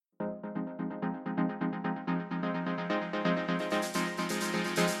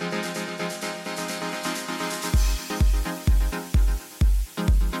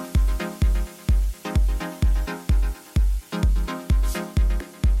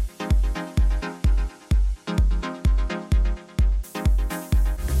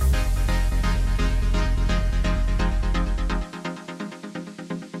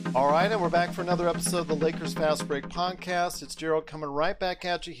right, and we're back for another episode of the Lakers Fast Break podcast. It's Gerald coming right back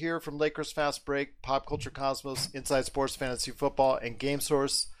at you here from Lakers Fast Break, Pop Culture Cosmos, Inside Sports, Fantasy Football, and Game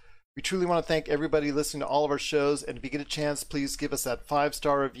Source. We truly want to thank everybody listening to all of our shows, and if you get a chance, please give us that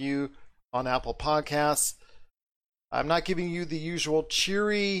 5-star review on Apple Podcasts. I'm not giving you the usual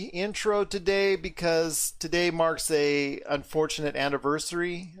cheery intro today because today marks a unfortunate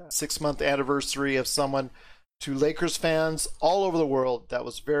anniversary, a 6-month anniversary of someone to Lakers fans all over the world that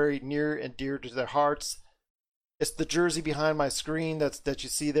was very near and dear to their hearts. It's the jersey behind my screen that you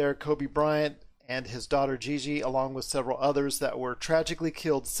see there, Kobe Bryant and his daughter Gigi, along with several others that were tragically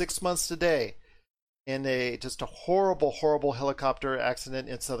killed 6 months today in just a horrible helicopter accident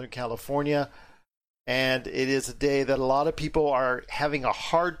in Southern California. And it is a day that a lot of people are having a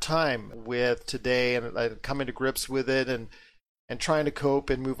hard time with today and coming to grips with it and trying to cope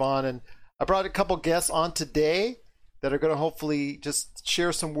and move on. And I brought a couple guests on today that are going to hopefully just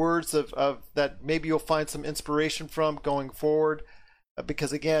share some words of that maybe you'll find some inspiration from going forward.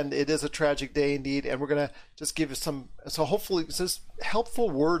 Because again, it is a tragic day indeed, and we're going to just give you so hopefully just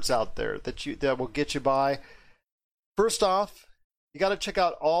helpful words out there that will get you by. First off, you got to check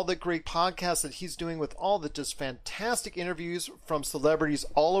out all the great podcasts that he's doing with all the just fantastic interviews from celebrities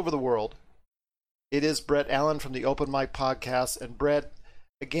all over the world. It is Brett Allen from the Open Mic Podcast. And Brett,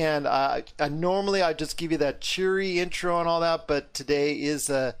 again, I normally just give you that cheery intro and all that, but today is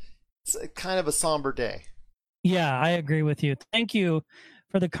it's a kind of a somber day. Yeah, I agree with you. Thank you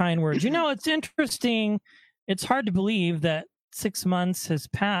for the kind words. It's interesting. It's hard to believe that 6 months has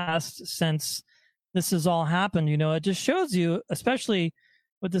passed since this has all happened. It just shows you, especially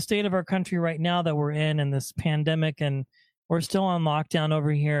with the state of our country right now that we're in and this pandemic, and we're still on lockdown over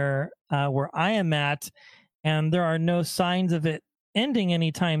here where I am at, and there are no signs of it ending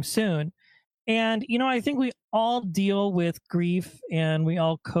anytime soon. And, I think we all deal with grief and we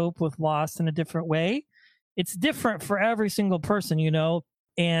all cope with loss in a different way. It's different for every single person,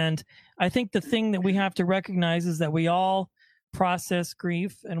 and I think the thing that we have to recognize is that we all process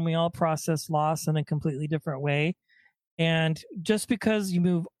grief and we all process loss in a completely different way. And just because you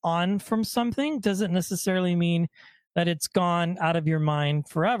move on from something doesn't necessarily mean that it's gone out of your mind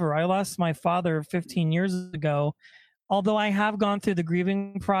forever. I lost my father 15 years ago. Although I have gone through the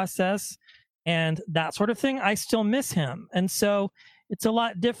grieving process and that sort of thing, I still miss him. And so it's a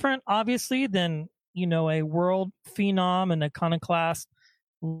lot different, obviously, than, a world phenom and iconoclast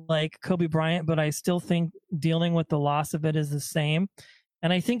like Kobe Bryant, but I still think dealing with the loss of it is the same.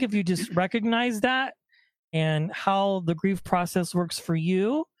 And I think if you just recognize that and how the grief process works for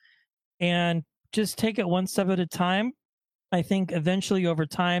you and just take it one step at a time, I think eventually over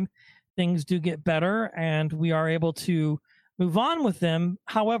time, things do get better and we are able to move on with them.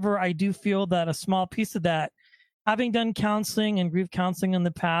 However, I do feel that a small piece of that, having done counseling and grief counseling in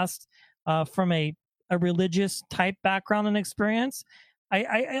the past from a religious type background and experience,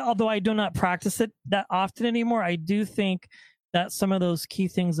 I although I do not practice it that often anymore, I do think that some of those key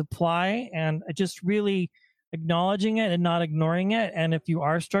things apply, and just really acknowledging it and not ignoring it. And if you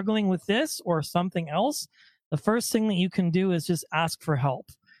are struggling with this or something else, the first thing that you can do is just ask for help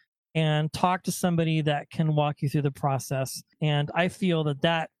and talk to somebody that can walk you through the process. And I feel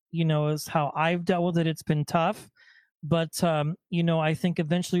that is how I've dealt with it. It's been tough, but I think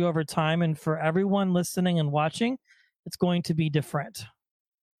eventually over time, and for everyone listening and watching, it's going to be different.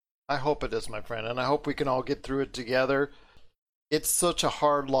 I hope it is, my friend, and I hope we can all get through it together. It's such a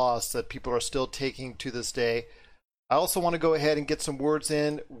hard loss that people are still taking to this day. I also want to go ahead and get some words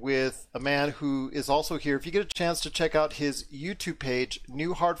in with a man who is also here. If you get a chance to check out his YouTube page,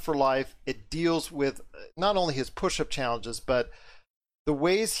 New Heart for Life, it deals with not only his push-up challenges, but the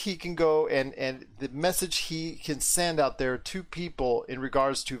ways he can go and the message he can send out there to people in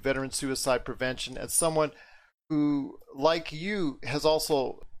regards to veteran suicide prevention, as someone who, like you, has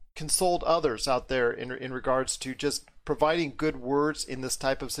also consoled others out there in regards to just providing good words in this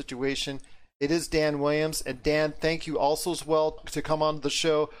type of situation. It is Dan Williams. And Dan, thank you also as well to come on the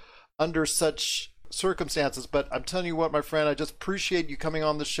show under such circumstances. But I'm telling you what, my friend, I just appreciate you coming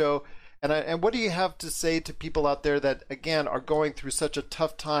on the show. And what do you have to say to people out there that, again, are going through such a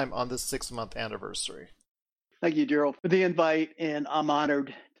tough time on this 6-month anniversary? Thank you, Gerald, for the invite. And I'm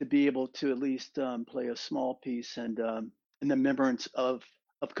honored to be able to at least play a small piece and in the remembrance of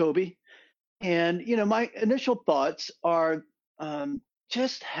Kobe. And, my initial thoughts are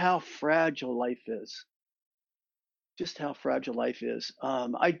just how fragile life is. The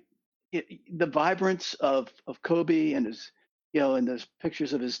vibrance of Kobe and his, and those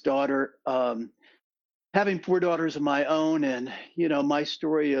pictures of his daughter, having 4 daughters of my own, and, my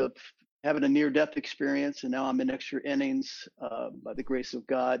story of having a near-death experience, and now I'm in extra innings by the grace of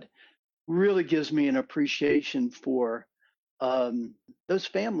God. really gives me an appreciation for those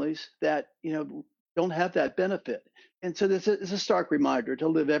families that don't have that benefit. And so this is a stark reminder to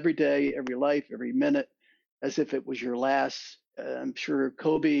live every day, every life, every minute as if it was your last. I'm sure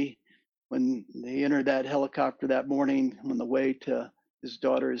Kobe, when they entered that helicopter that morning on the way to his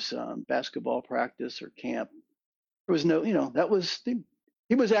daughter's basketball practice or camp, there was no, that was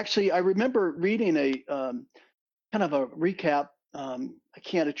he was actually. I remember reading a kind of a recap. I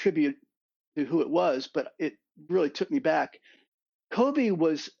can't attribute to who it was, but it really took me back. Kobe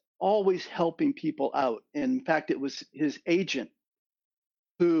was always helping people out. In fact, it was his agent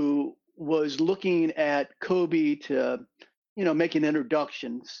who was looking at Kobe to, making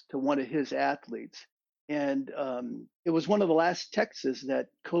introductions to one of his athletes. And it was one of the last texts that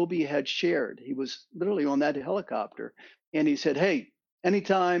Kobe had shared. He was literally on that helicopter. And he said, "Hey,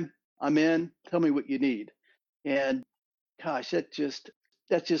 anytime I'm in, tell me what you need." And gosh, that's just,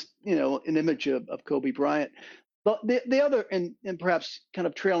 an image of Kobe Bryant. But the other and perhaps kind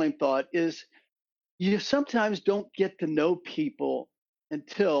of trailing thought is you sometimes don't get to know people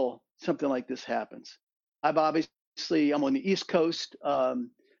until something like this happens. I'm on the East Coast. I'm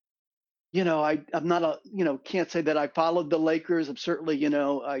not can't say that I followed the Lakers. I'm certainly,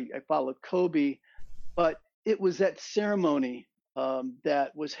 I followed Kobe, but it was that ceremony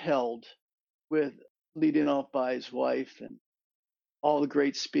that was held with leading off by his wife and all the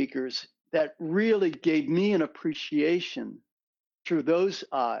great speakers that really gave me an appreciation through those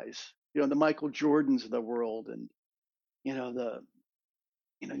eyes, the Michael Jordans of the world and, the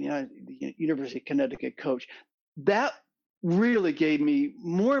University of Connecticut coach. That really gave me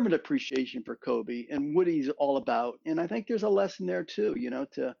more of an appreciation for Kobe and what he's all about. And I think there's a lesson there too,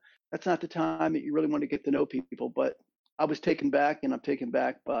 that's not the time that you really want to get to know people, but I was taken back and I'm taken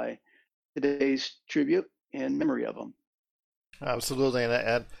back by today's tribute and memory of him. Absolutely.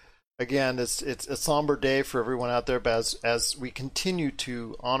 And again, it's a somber day for everyone out there, but as we continue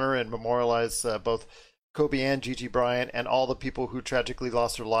to honor and memorialize both Kobe and Gigi Bryant and all the people who tragically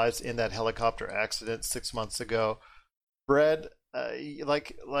lost their lives in that helicopter accident 6 months ago, Brad,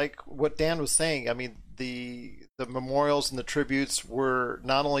 like what Dan was saying, I mean, the memorials and the tributes were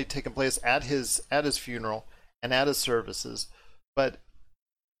not only taking place at his funeral and at his services, but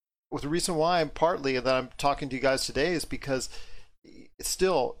the reason why I'm talking to you guys today is because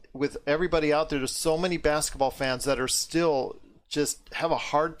still, with everybody out there, there's so many basketball fans that are still just have a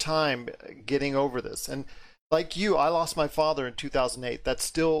hard time getting over this. And like you, I lost my father in 2008. That's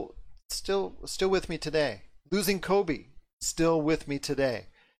still with me today. Losing Kobe, still with me today.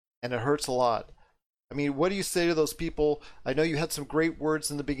 And it hurts a lot. I mean, what do you say to those people? I know you had some great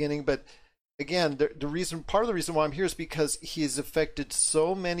words in the beginning, but again, part of the reason why I'm here is because he's affected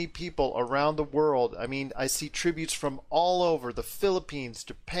so many people around the world. I mean, I see tributes from all over the Philippines,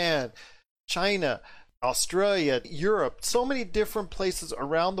 Japan, China, Australia, Europe, so many different places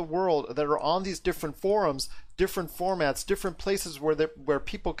around the world that are on these different forums, different formats, different places where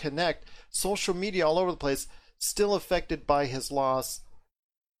people connect, social media all over the place, still affected by his loss.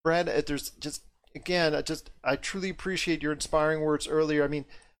 Brad, I truly appreciate your inspiring words earlier. I mean,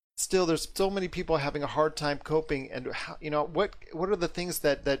 still, there's so many people having a hard time coping, and what are the things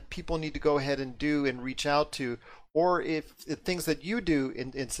that people need to go ahead and do and reach out to, or if things that you do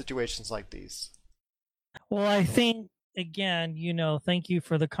in situations like these? Well, I think again, thank you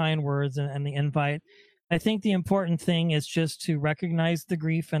for the kind words and the invite. I think the important thing is just to recognize the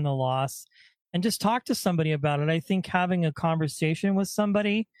grief and the loss, and just talk to somebody about it. I think having a conversation with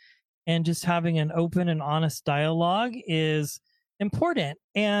somebody and just having an open and honest dialogue is important.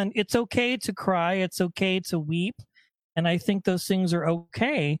 And it's okay to cry. It's okay to weep. And I think those things are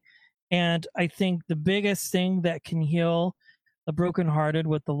okay. And I think the biggest thing that can heal the brokenhearted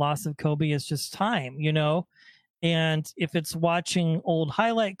with the loss of Kobe is just time, And if it's watching old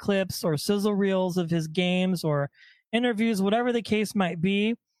highlight clips or sizzle reels of his games or interviews, whatever the case might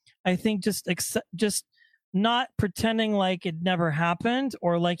be, I think just not pretending like it never happened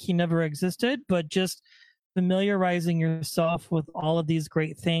or like he never existed, but just familiarizing yourself with all of these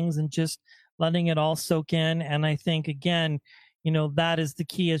great things and just letting it all soak in. And I think, again, that is the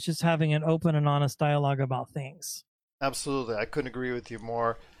key, is just having an open and honest dialogue about things. Absolutely. I couldn't agree with you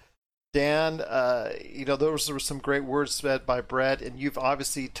more. Dan, those were some great words said by Brett, and you've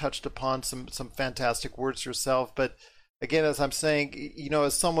obviously touched upon some fantastic words yourself. But again, as I'm saying,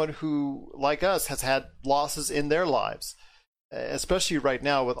 as someone who, like us, has had losses in their lives, especially right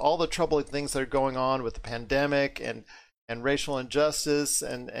now with all the troubling things that are going on with the pandemic and racial injustice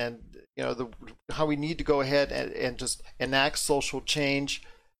and how we need to go ahead and just enact social change.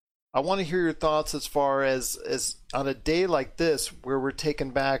 I want to hear your thoughts as far as on a day like this where we're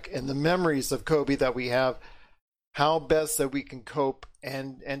taken back and the memories of Kobe that we have, how best that we can cope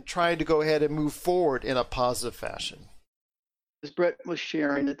and try to go ahead and move forward in a positive fashion. As Brett was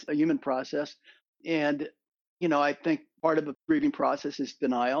sharing, it's a human process. And, I think part of the grieving process is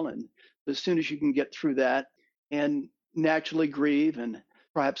denial. And as soon as you can get through that and naturally grieve and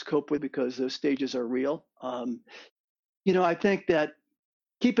perhaps cope with, because those stages are real, I think that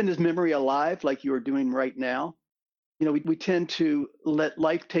keeping his memory alive, like you are doing right now, we tend to let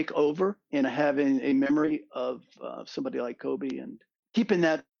life take over and having a memory of somebody like Kobe, and keeping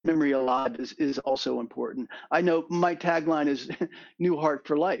that memory alive is also important. I know my tagline is New Heart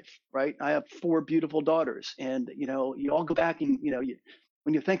for Life, right? I have 4 beautiful daughters, and you all go back and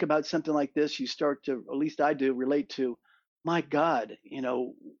when you think about something like this, you start to, at least I do, relate to, my God,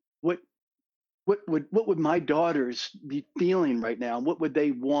 what would my daughters be feeling right now? What would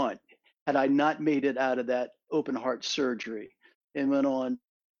they want had I not made it out of that open heart surgery and went on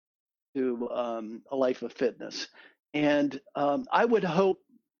to a life of fitness? And I would hope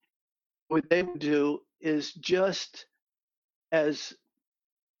what they would do is, just as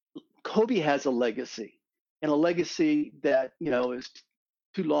Kobe has a legacy, and a legacy that is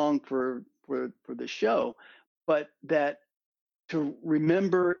too long for the show, but that to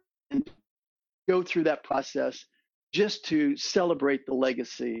remember and go through that process just to celebrate the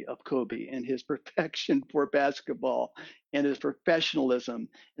legacy of Kobe and his perfection for basketball and his professionalism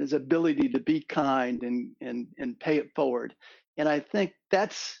and his ability to be kind and pay it forward. And I think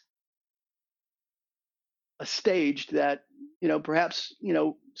that's a stage that, perhaps,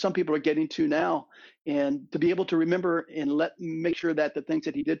 some people are getting to now, and to be able to remember and make sure that the things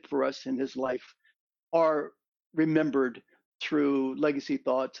that he did for us in his life are remembered through legacy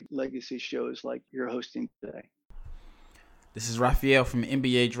thoughts, legacy shows like you're hosting today. This is Raphael from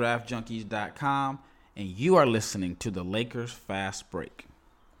NBADraftJunkies.com, and you are listening to the Lakers Fast Break.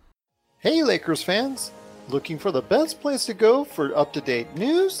 Hey Lakers fans, looking for the best place to go for up-to-date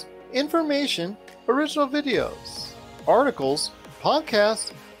news, information, original videos, articles,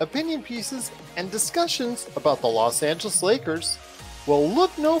 podcasts, opinion pieces, and discussions about the Los Angeles Lakers? Well,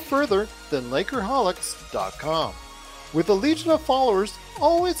 look no further than Lakerholics.com. With a legion of followers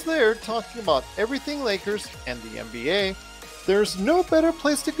always there talking about everything Lakers and the NBA, there's no better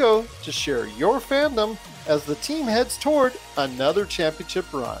place to go to share your fandom as the team heads toward another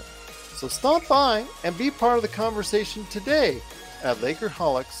championship run. So stop by and be part of the conversation today at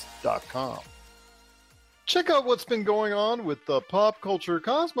Lakerholics.com. Check out what's been going on with the Pop Culture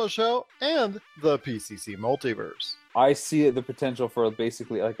Cosmos Show and the PCC Multiverse. I see the potential for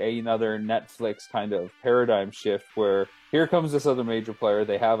basically like another Netflix kind of paradigm shift where here comes this other major player.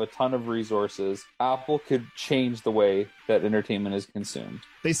 They have a ton of resources. Apple could change the way that entertainment is consumed.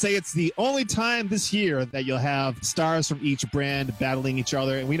 They say it's the only time this year that you'll have stars from each brand battling each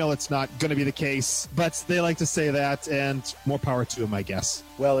other, and we know it's not going to be the case, but they like to say that, and more power to them, I guess.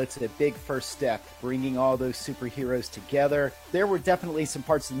 Well, it's a big first step, bringing all those superheroes together. There were definitely some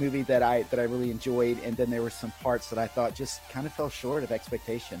parts of the movie that I really enjoyed, and then there were some parts that I thought just kind of fell short of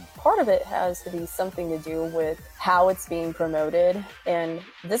expectation. Part of it has to be something to do with how it's being promoted, and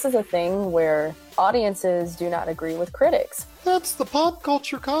this is a thing where audiences do not agree with critics. That's the Pop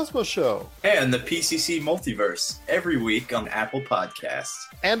Culture Cosmos Show. And the PCC Multiverse, every week on Apple Podcasts.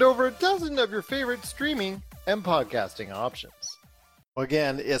 And over a dozen of your favorite streaming and podcasting options.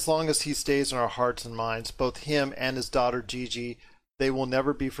 Again, as long as he stays in our hearts and minds, both him and his daughter Gigi, they will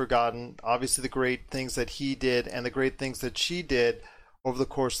never be forgotten. Obviously, the great things that he did and the great things that she did over the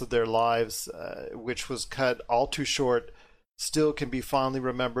course of their lives, which was cut all too short, still can be fondly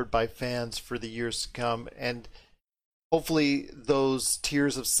remembered by fans for the years to come. And hopefully those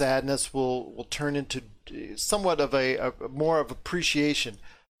tears of sadness will turn into somewhat of a more of appreciation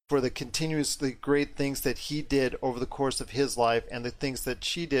for the continuously great things that he did over the course of his life and the things that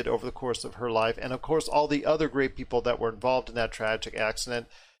she did over the course of her life. And of course, all the other great people that were involved in that tragic accident.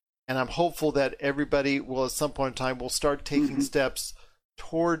 And I'm hopeful that everybody will at some point in time will start taking steps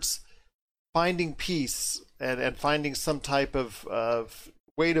towards finding peace and finding some type of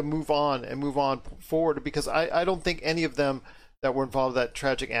way to move on forward, because I don't think any of them that were involved in that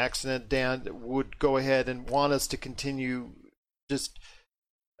tragic accident, Dan, would go ahead and want us to continue just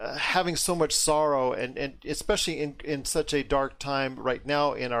having so much sorrow and especially in such a dark time right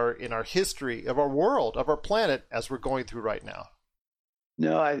now in our history of our world, of our planet, as we're going through right now.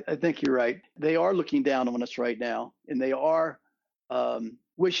 No, I think you're right. They are looking down on us right now, and they are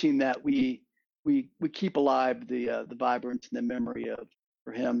wishing that we keep alive the vibrance and the memory of,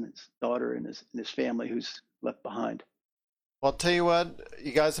 for him, his daughter, and his family who's left behind. Well, I'll tell you what,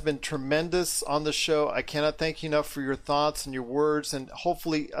 you guys have been tremendous on the show. I cannot thank you enough for your thoughts and your words, and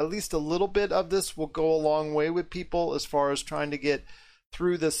hopefully at least a little bit of this will go a long way with people as far as trying to get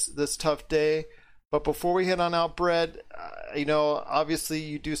through this tough day. But before we head on out, Brett, obviously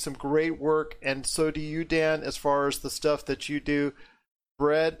you do some great work, and so do you, Dan, as far as the stuff that you do.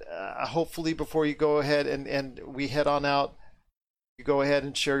 Brett, hopefully before you go ahead and we head on out, you go ahead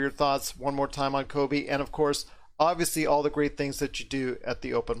and share your thoughts one more time on Kobe, and of course, obviously all the great things that you do at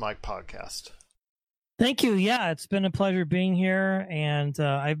the Open Mic Podcast. Thank you. Yeah, it's been a pleasure being here, and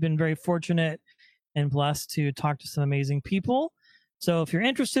I've been very fortunate and blessed to talk to some amazing people. So if you're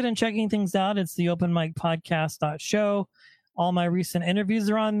interested in checking things out, it's the openmicpodcast.show. All my recent interviews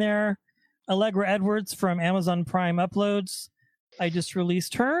are on there. Allegra Edwards from Amazon Prime Uploads, I just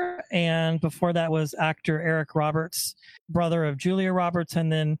released her, and before that was actor Eric Roberts, brother of Julia Roberts,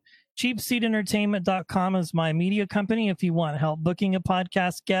 and then cheapseatentertainment.com is my media company. If you want help booking a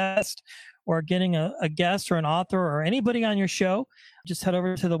podcast guest or getting a guest or an author or anybody on your show, just head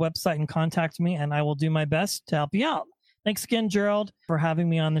over to the website and contact me, and I will do my best to help you out. Thanks again, Gerald, for having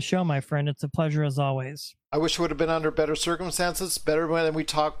me on the show, my friend. It's a pleasure as always. I wish it would have been under better circumstances, better when we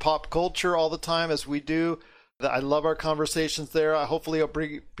talk pop culture all the time as we do. I love our conversations there. Hopefully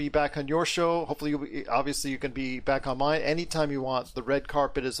I'll be back on your show. Hopefully, obviously, you can be back on mine anytime you want. The red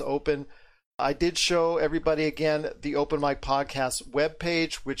carpet is open. I did show everybody, again, the Open Mic Podcast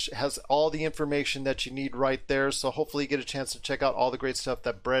webpage, which has all the information that you need right there. So hopefully you get a chance to check out all the great stuff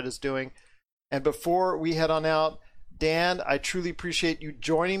that Brett is doing. And before we head on out, Dan, I truly appreciate you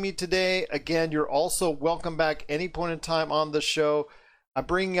joining me today. Again, you're also welcome back any point in time on the show. I'm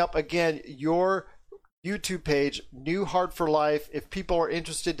bringing up, again, your YouTube page, New Heart for Life. If people are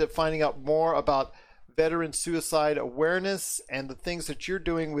interested in finding out more about veteran suicide awareness and the things that you're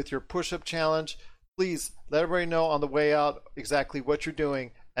doing with your push-up challenge, please let everybody know on the way out exactly what you're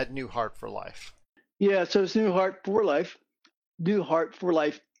doing at New Heart for Life. Yeah, so it's New Heart for Life,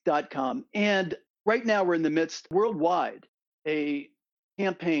 newheartforlife.com. And right now we're in the midst, worldwide, a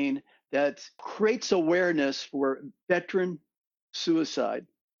campaign that creates awareness for veteran suicide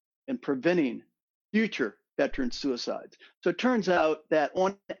and preventing future veteran suicides. So it turns out that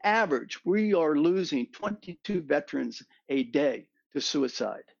on average, we are losing 22 veterans a day to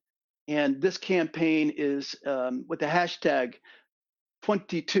suicide. And this campaign is with the hashtag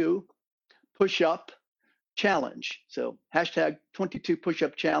 22 push-up challenge. So hashtag 22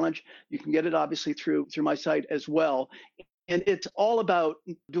 push-up challenge. You can get it obviously through my site as well. And it's all about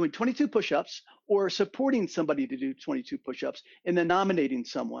doing 22 push-ups or supporting somebody to do 22 push-ups and then nominating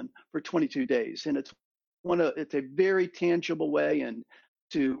someone for 22 days. And it's a very tangible way and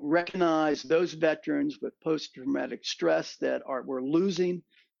to recognize those veterans with post-traumatic stress that we're losing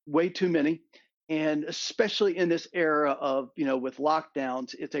way too many. And especially in this era of, with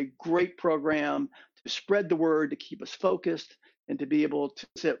lockdowns, it's a great program to spread the word, to keep us focused, and to be able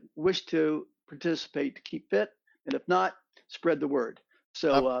to wish to participate, to keep fit. And if not, spread the word.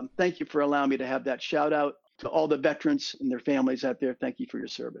 So thank you for allowing me to have that shout out to all the veterans and their families out there. Thank you for your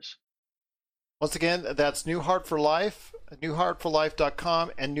service. Once again, that's New Heart for Life,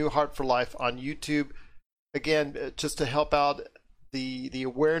 newheartforlife.com, and New Heart for Life on YouTube. Again, just to help out the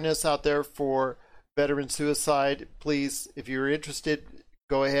awareness out there for veteran suicide, please, if you're interested,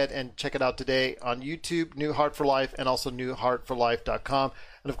 go ahead and check it out today on YouTube, New Heart for Life, and also newheartforlife.com.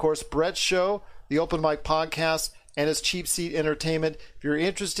 And of course, Brett's show, the Open Mic Podcast, and his Cheap Seat Entertainment. If you're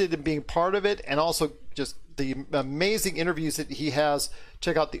interested in being part of it and also just the amazing interviews that he has,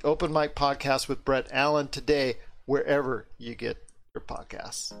 check out the Open Mic Podcast with Brett Allen today, wherever you get your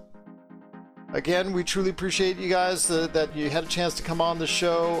podcasts. Again, we truly appreciate you guys that you had a chance to come on the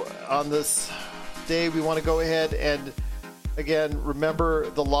show on this day. We want to go ahead and, again, remember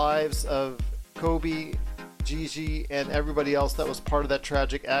the lives of Kobe, Gigi, and everybody else that was part of that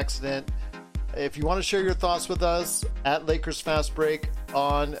tragic accident. If you want to share your thoughts with us, at Lakers Fast Break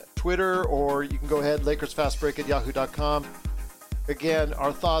on Twitter, or you can go ahead, LakersFastBreak@yahoo.com. Again,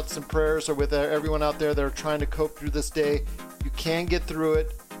 our thoughts and prayers are with everyone out there that are trying to cope through this day. You can get through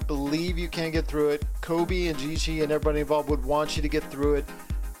it. Believe you can get through it. Kobe and Gigi and everybody involved would want you to get through it.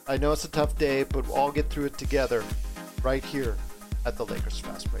 I know it's a tough day, but we'll all get through it together right here at the Lakers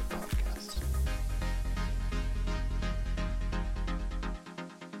Fast Break Podcast.